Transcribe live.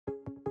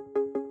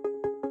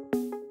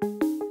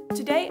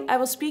I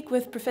will speak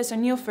with Professor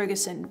Neil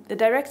Ferguson, the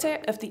director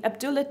of the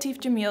Abdul Latif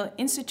Jameel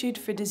Institute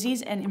for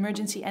Disease and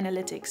Emergency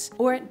Analytics,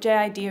 or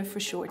JIDEA for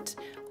short,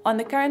 on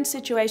the current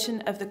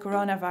situation of the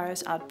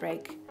coronavirus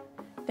outbreak.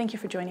 Thank you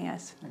for joining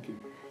us. Thank you.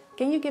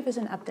 Can you give us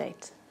an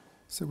update?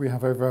 So we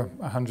have over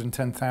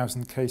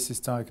 110,000 cases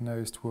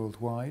diagnosed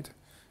worldwide,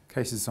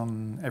 cases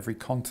on every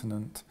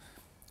continent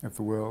of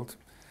the world.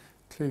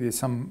 Clearly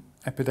some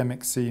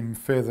epidemics seem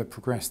further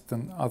progressed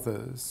than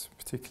others.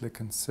 Particular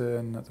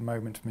concern at the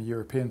moment from a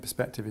European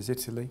perspective is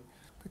Italy.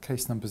 The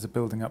case numbers are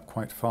building up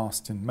quite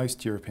fast in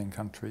most European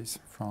countries.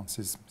 France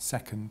is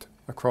second.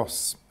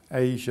 Across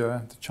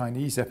Asia, the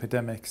Chinese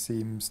epidemic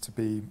seems to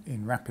be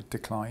in rapid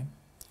decline.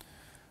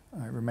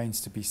 It remains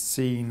to be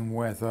seen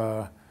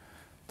whether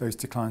those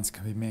declines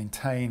can be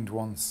maintained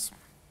once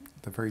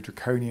the very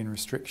draconian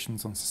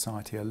restrictions on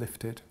society are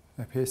lifted.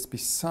 There appears to be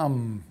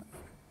some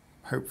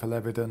hopeful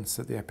evidence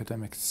that the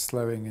epidemic is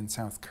slowing in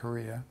South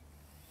Korea.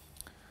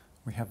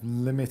 We have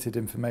limited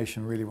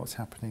information really what's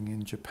happening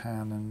in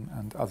Japan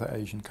and other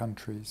Asian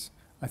countries.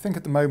 I think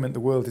at the moment the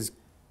world is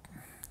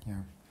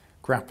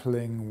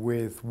grappling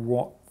with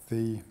what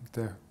the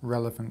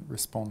relevant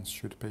response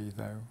should be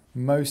though.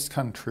 Most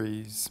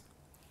countries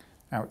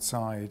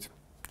outside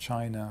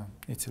China,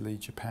 Italy,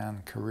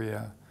 Japan,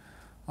 Korea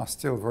are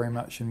still very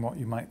much in what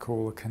you might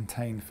call a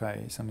contained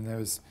phase. I mean, there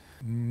is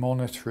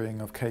monitoring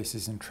of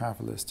cases and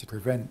travellers to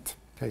prevent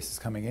cases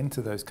coming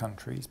into those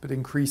countries, but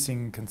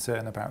increasing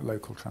concern about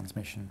local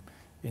transmission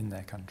in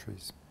their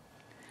countries.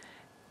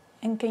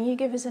 And can you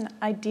give us an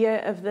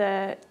idea of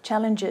the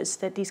challenges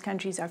that these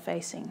countries are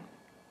facing?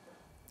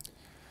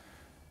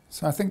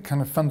 So I think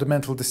kind of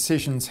fundamental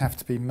decisions have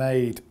to be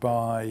made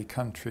by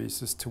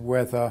countries as to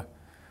whether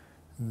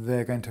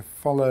they're going to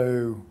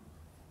follow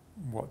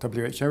what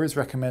WHO is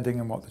recommending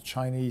and what the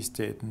Chinese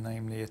did,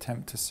 namely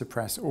attempt to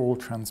suppress all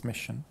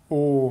transmission,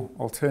 or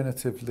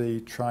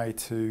alternatively try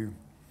to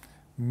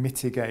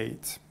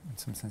mitigate, in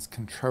some sense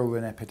control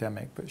an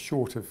epidemic, but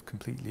short of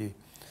completely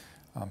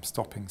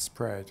stopping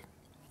spread.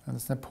 And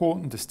it's an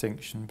important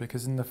distinction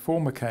because in the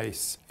former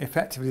case,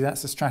 effectively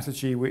that's a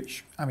strategy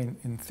which, I mean,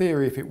 in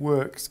theory, if it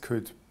works,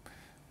 could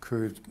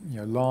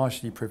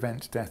largely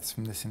prevent deaths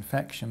from this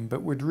infection,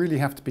 but would really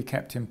have to be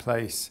kept in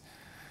place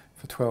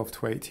for 12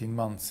 to 18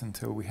 months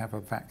until we have a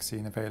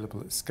vaccine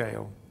available at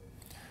scale.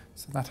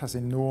 So that has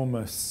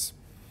enormous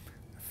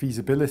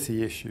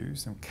feasibility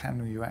issues, and can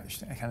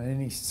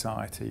any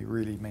society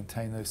really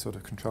maintain those sort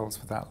of controls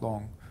for that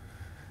long?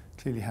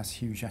 Clearly has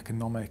huge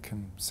economic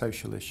and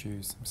social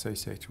issues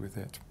associated with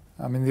it.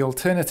 I mean, the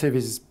alternative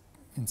is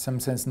in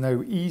some sense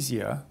no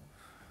easier.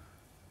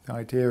 The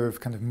idea of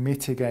kind of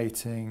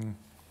mitigating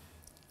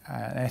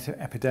an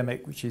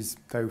epidemic which is,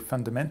 though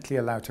fundamentally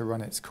allowed to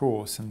run its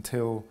course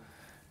until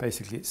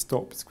basically it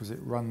stops because it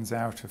runs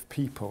out of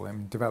people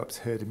and develops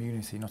herd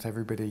immunity. Not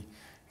everybody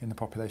in the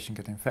population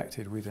get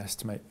infected. We'd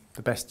estimate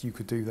the best you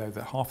could do though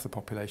that half the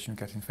population would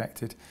get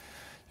infected.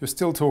 You're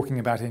still talking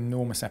about an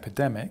enormous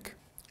epidemic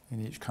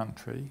in each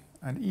country,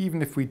 and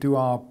even if we do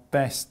our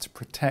best to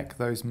protect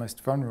those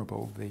most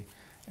vulnerable, the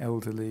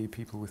elderly,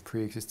 people with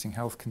pre-existing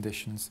health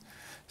conditions,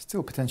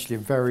 still potentially a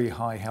very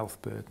high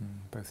health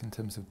burden, both in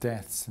terms of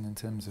deaths and in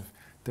terms of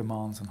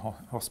demands on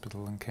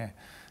hospital and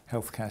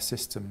healthcare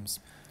systems.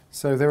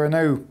 So there are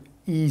no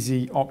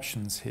easy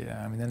options here.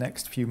 I mean, the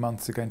next few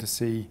months are going to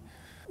see,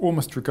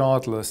 almost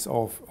regardless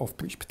of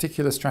which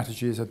particular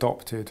strategy is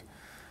adopted,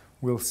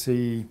 we'll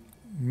see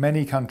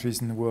many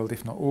countries in the world,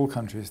 if not all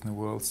countries in the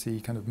world,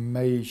 see kind of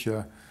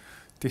major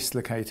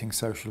dislocating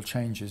social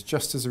changes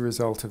just as a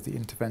result of the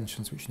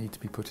interventions which need to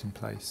be put in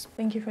place.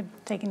 Thank you for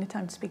taking the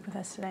time to speak with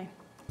us today.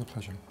 A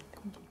pleasure.